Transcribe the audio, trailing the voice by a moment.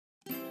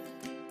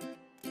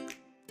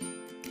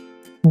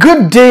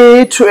Good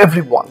day to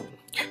everyone.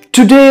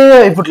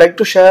 Today I would like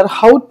to share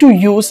how to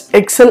use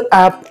Excel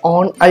app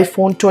on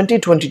iPhone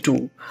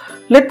 2022.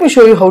 Let me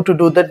show you how to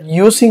do that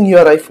using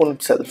your iPhone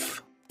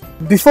itself.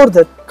 Before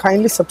that,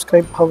 kindly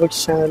subscribe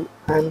HowXT channel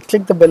and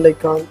click the bell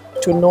icon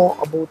to know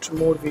about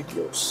more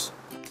videos.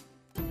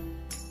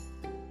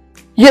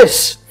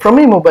 Yes, from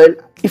my mobile,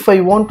 if I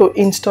want to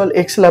install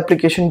Excel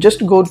application,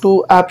 just go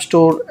to App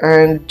Store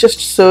and just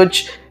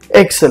search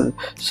Excel.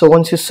 So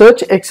once you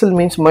search Excel,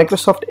 means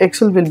Microsoft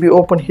Excel will be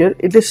open here.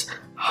 It is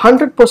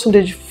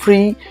 100%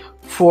 free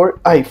for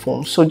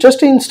iPhone. So just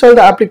to install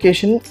the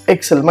application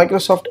Excel,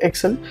 Microsoft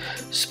Excel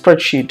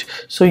spreadsheet.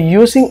 So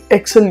using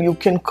Excel you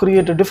can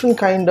create a different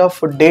kind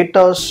of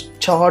data,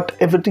 chart,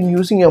 everything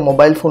using your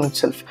mobile phone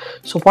itself.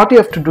 So what you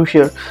have to do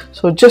here,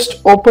 so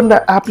just open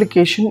the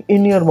application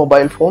in your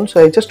mobile phone.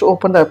 So I just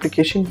open the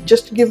application,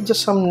 just give the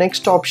some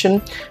next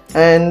option,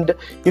 and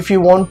if you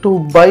want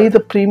to buy the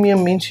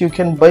premium means you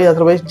can buy,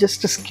 otherwise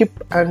just skip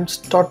and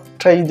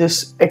try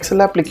this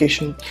Excel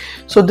application.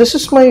 So this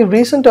is my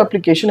recent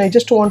application. I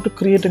just want to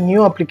create a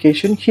new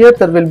application. Here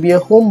there will be a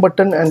home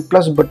button and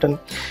plus button.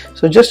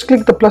 So just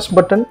click the plus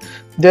button.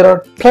 There are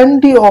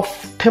plenty of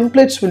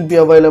templates will be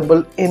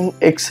available in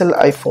Excel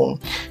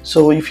iPhone.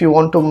 So if you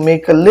want to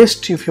make a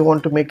list, if you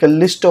want to make a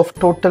list of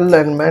total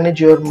and manage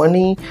your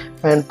money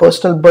and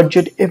personal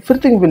budget,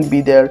 everything will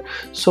be there.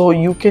 So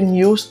you can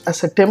use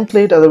as a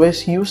template,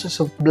 otherwise use as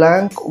a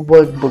blank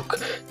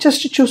workbook.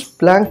 Just to choose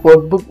blank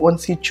workbook.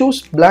 Once you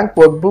choose blank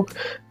workbook,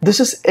 this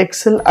is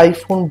Excel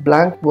iPhone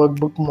blank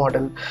workbook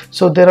model.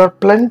 So there are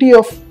plenty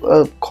of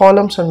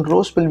columns and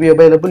rows will be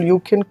available. You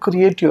can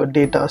create your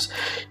datas.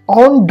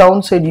 On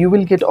downside you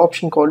will get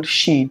option called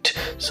sheet.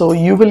 So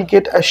you will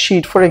get a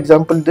sheet. For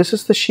example, this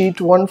is the sheet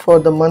 1 for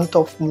the month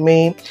of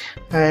May,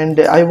 and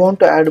I want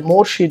to add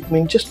more sheet,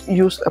 means just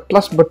use a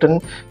plus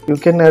button. You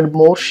can add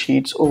more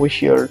sheets over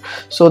here,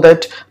 so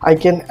that I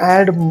can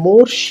add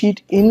more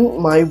sheet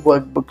in my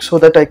workbook, so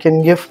that I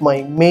can give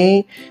my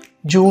May,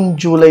 June,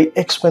 July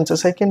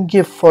expenses I can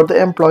give for the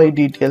employee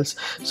details.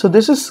 So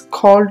this is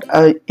called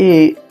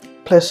A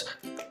plus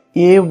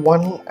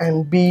A1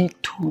 and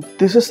B2.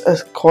 This is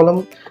a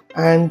column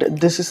and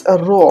this is a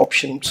row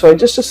option. So I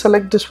just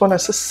select this one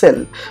as a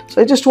cell.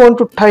 So I just want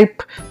to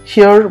type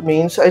here,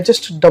 means I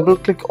just double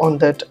click on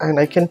that and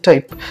I can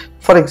type.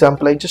 For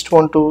example, I just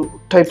want to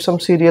type some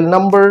serial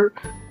number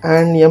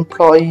and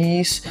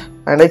employees,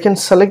 and I can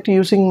select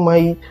using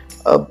my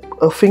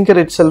finger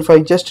itself. I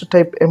just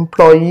type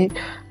employee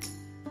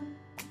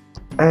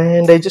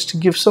and I just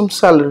give some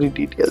salary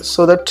details,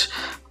 so that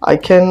I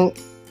can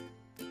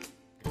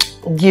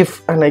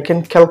give and I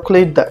can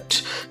calculate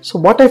that. So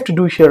what I have to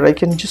do here, I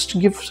can just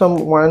give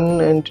some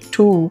 1 and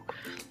 2,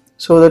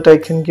 so that I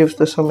can give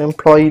some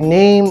employee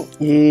name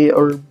A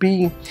or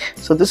B.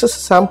 So this is a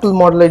sample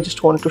model I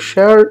just want to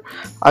share.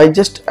 I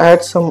just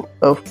add some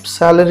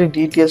salary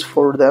details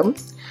for them.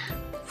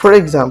 For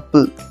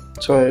example,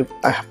 so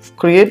I have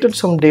created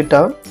some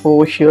data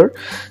over here.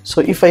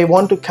 So if I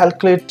want to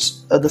calculate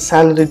the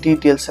salary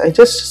details, I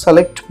just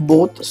select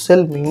both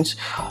cell, means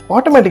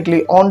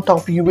automatically on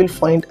top you will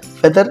find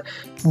whether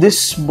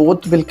this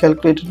both will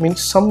calculate. It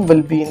means sum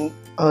will be in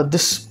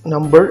this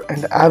number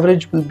and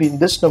average will be in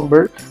this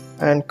number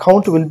and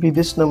count will be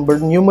this number,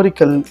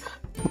 numerical,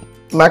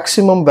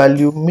 maximum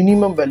value,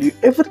 minimum value,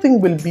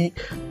 everything will be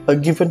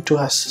given to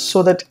us,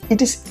 so that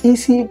it is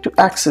easy to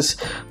access.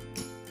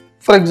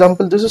 For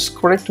example, this is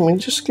correct,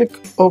 means just click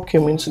OK,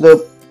 means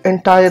the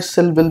entire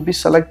cell will be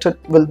selected,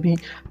 will be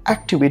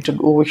activated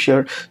over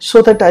here,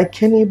 so that I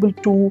can able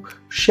to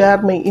share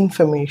my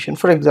information.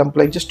 For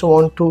example, I just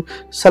want to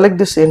select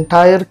this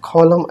entire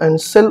column and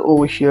cell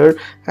over here,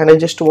 and I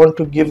just want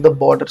to give the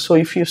border. So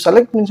if you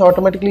select, means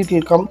automatically it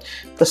will come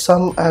the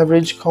sum,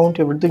 average, count,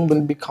 everything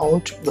will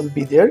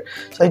be there.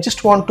 So I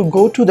just want to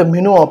go to the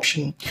menu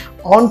option.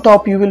 On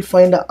top you will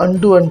find a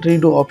undo and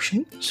redo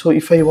option. So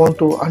if I want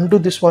to undo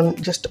this one,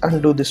 just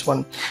undo this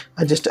one.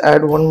 I just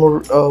add one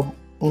more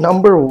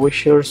number over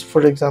here.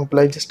 For example,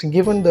 I just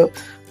given the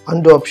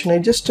undo option. I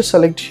just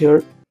select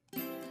here.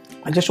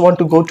 I just want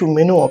to go to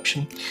menu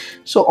option.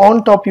 So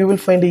on top you will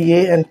find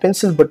a and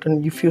pencil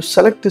button. If you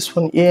select this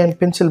one, A and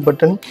pencil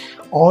button,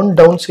 on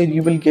downside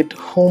you will get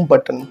home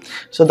button.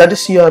 So that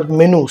is your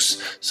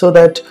menus, so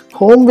that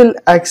home will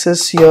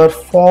access your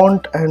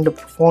font and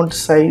font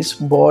size,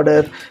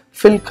 border,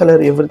 fill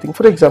color, everything.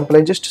 For example,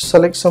 I just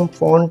select some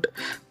font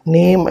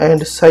name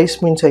and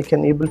size, means I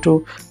can able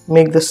to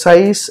make the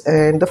size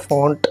and the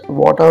font,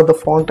 what are the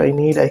font I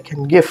need I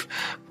can give.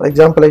 For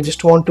example, I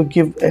just want to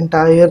give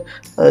entire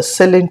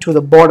cell into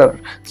the border,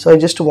 so I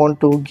just want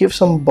to give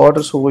some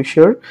borders over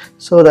here,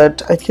 so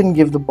that I can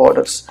give the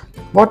borders.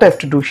 What I have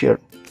to do here,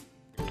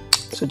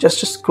 So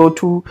just go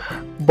to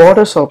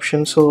borders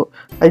option. So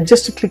I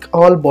just click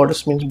all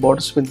borders, means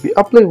borders will be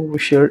applied over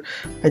here.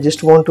 I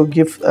just want to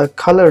give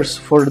colors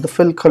for the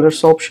fill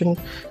colors option,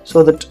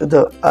 so that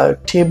the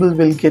table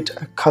will get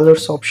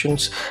colors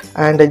options.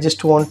 And I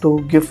just want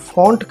to give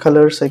font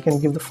colors. I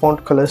can give the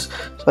font colors,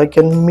 so I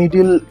can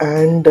middle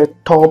and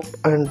top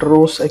and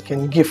rows I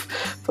can give.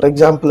 For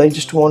example, I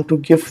just want to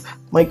give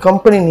my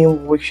company name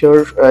over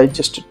here. I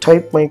just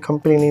type my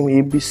company name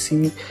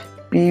ABC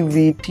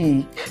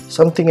PVT,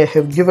 something I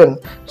have given.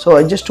 So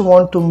I just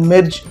want to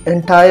merge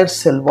entire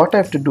cell. What I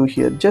have to do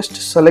here, just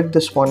select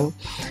this one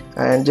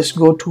and just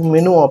go to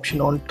menu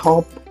option on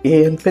top,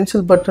 A and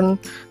pencil button,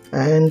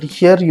 and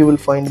here you will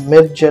find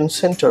merge and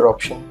center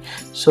option,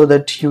 so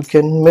that you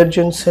can merge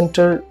and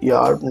center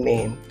your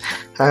name.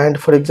 And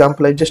for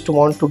example, I just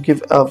want to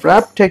give a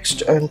wrap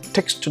text and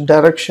text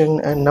direction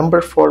and number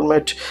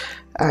format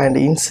and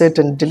insert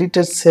and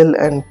deleted cell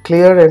and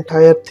clear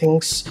entire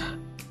things.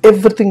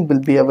 Everything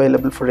will be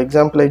available. For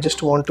example, I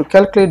just want to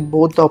calculate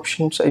both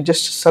options. I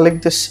just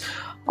select this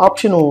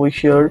option over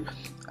here.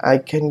 I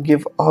can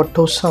give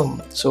auto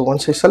sum. So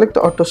once I select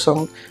the auto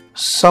sum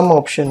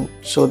option,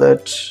 so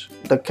that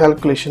the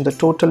calculation, the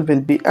total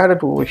will be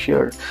added over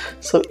here.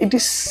 So it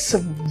is a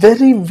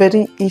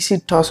very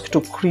easy task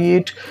to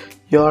create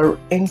your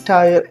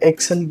entire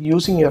Excel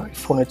using your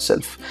iPhone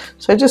itself.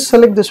 So I just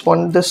select this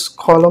one, this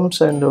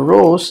columns and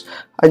rows.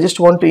 I just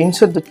want to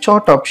insert the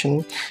chart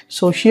option.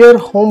 So here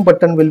home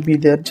button will be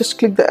there. Just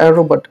click the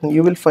arrow button.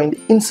 You will find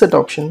insert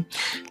option.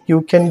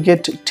 You can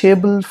get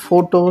table,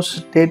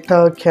 photos,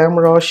 data,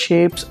 camera,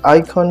 shapes,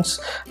 icons,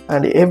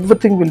 and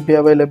everything will be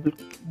available.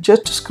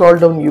 Just scroll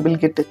down, you will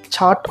get a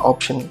chart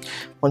option.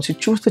 Once you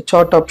choose the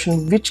chart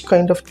option, which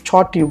kind of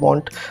chart you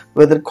want,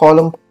 whether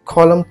column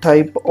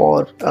type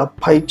or a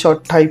pie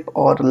chart type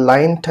or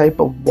line type,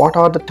 or what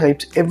are the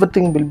types,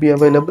 everything will be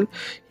available.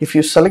 If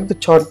you select the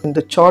chart, then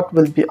the chart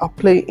will be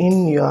applied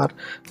in your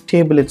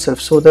table itself,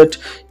 so that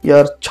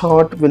your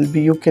chart will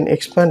be, you can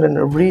expand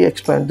and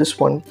re-expand this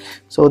one,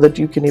 so that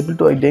you can able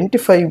to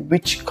identify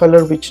which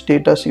color, which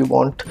data you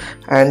want.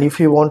 And if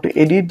you want to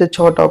edit the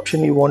chart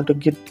option, you want to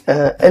get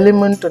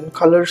element and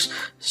colors,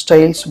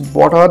 styles,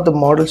 what are the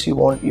models you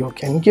want, you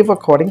can give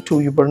according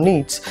to your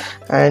needs.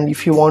 And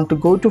if you want to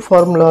go to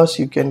formulas,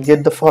 you can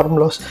get the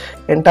formulas.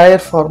 Entire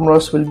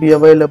formulas will be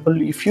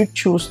available. If you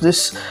choose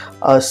this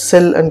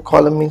cell and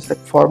column, means that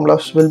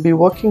formulas will be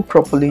working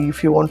properly.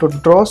 If you want to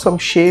draw some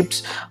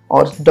shapes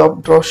or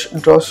draw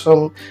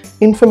some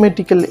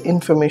informatical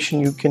information,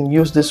 you can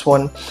use this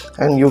one.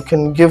 And you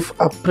can give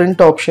a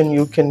print option.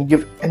 You can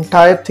give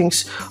entire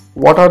things,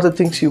 what are the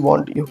things you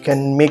want, you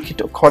can make it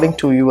according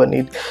to your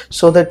need.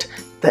 So that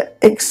the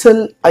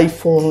Excel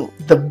iPhone,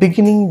 the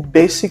beginning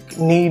basic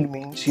need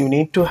means you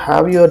need to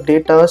have your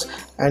data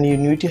and you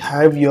need to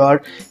have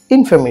your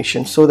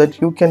information, so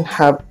that you can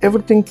have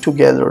everything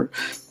together.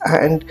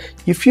 And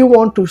if you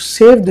want to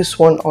save this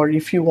one, or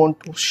if you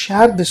want to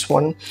share this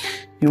one,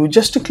 you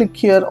just click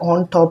here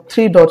on top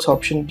three dots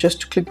option.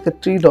 Just click the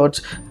three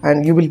dots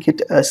and you will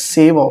get a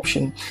save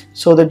option,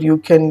 so that you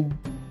can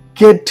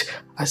get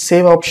a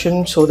save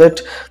option, so that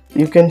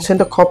you can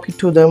send a copy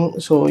to them.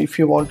 So if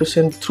you want to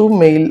send through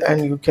mail,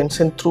 and you can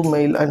send through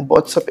mail and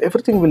WhatsApp,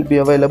 everything will be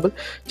available.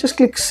 Just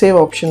click save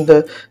option.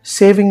 The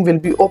saving will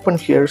be open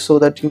here, so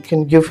that you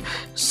can give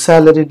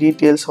salary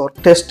details or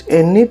test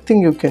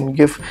anything. You can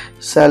give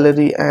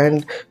salary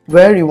and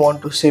where you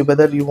want to save,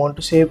 whether you want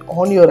to save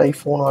on your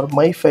iPhone or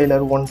my file or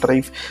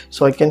OneDrive.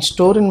 So I can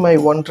store in my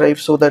OneDrive,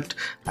 so that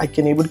I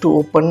can able to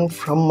open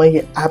from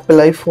my Apple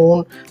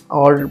iPhone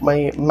or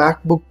my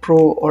MacBook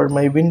Pro or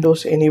my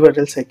Windows, anywhere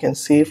else I can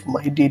save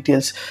my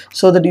details.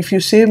 So that if you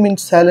save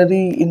means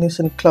salary in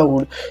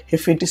cloud,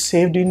 if it is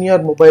saved in your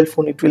mobile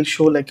phone, it will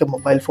show like a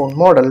mobile phone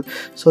model,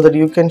 so that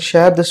you can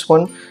share this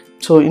one.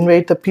 So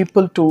invite the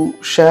people to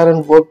share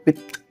and work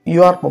with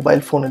your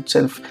mobile phone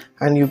itself,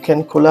 and you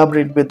can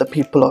collaborate with the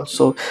people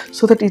also,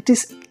 so that it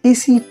is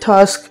easy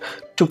task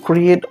to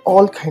create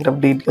all kind of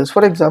details.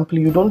 For example,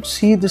 you don't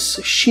see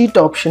this sheet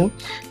option,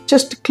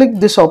 just click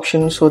this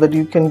option, so that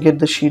you can get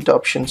the sheet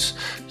options.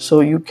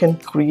 So you can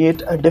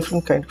create a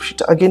different kind of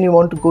sheet. Again, you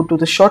want to go to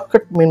the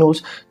shortcut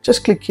menus,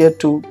 just click here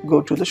to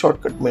go to the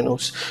shortcut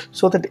menus.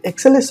 So that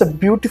Excel is a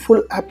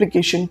beautiful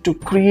application to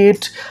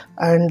create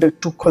and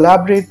to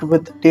collaborate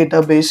with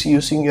database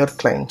using your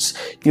clients,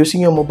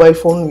 using your mobile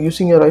phone,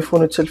 using your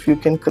iPhone itself. You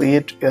can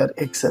create your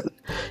Excel.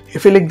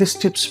 If you like these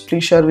tips,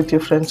 please share with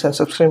your friends and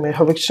subscribe my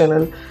HowXT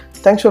channel.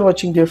 Thanks for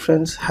watching, dear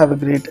friends. Have a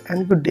great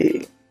and good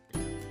day.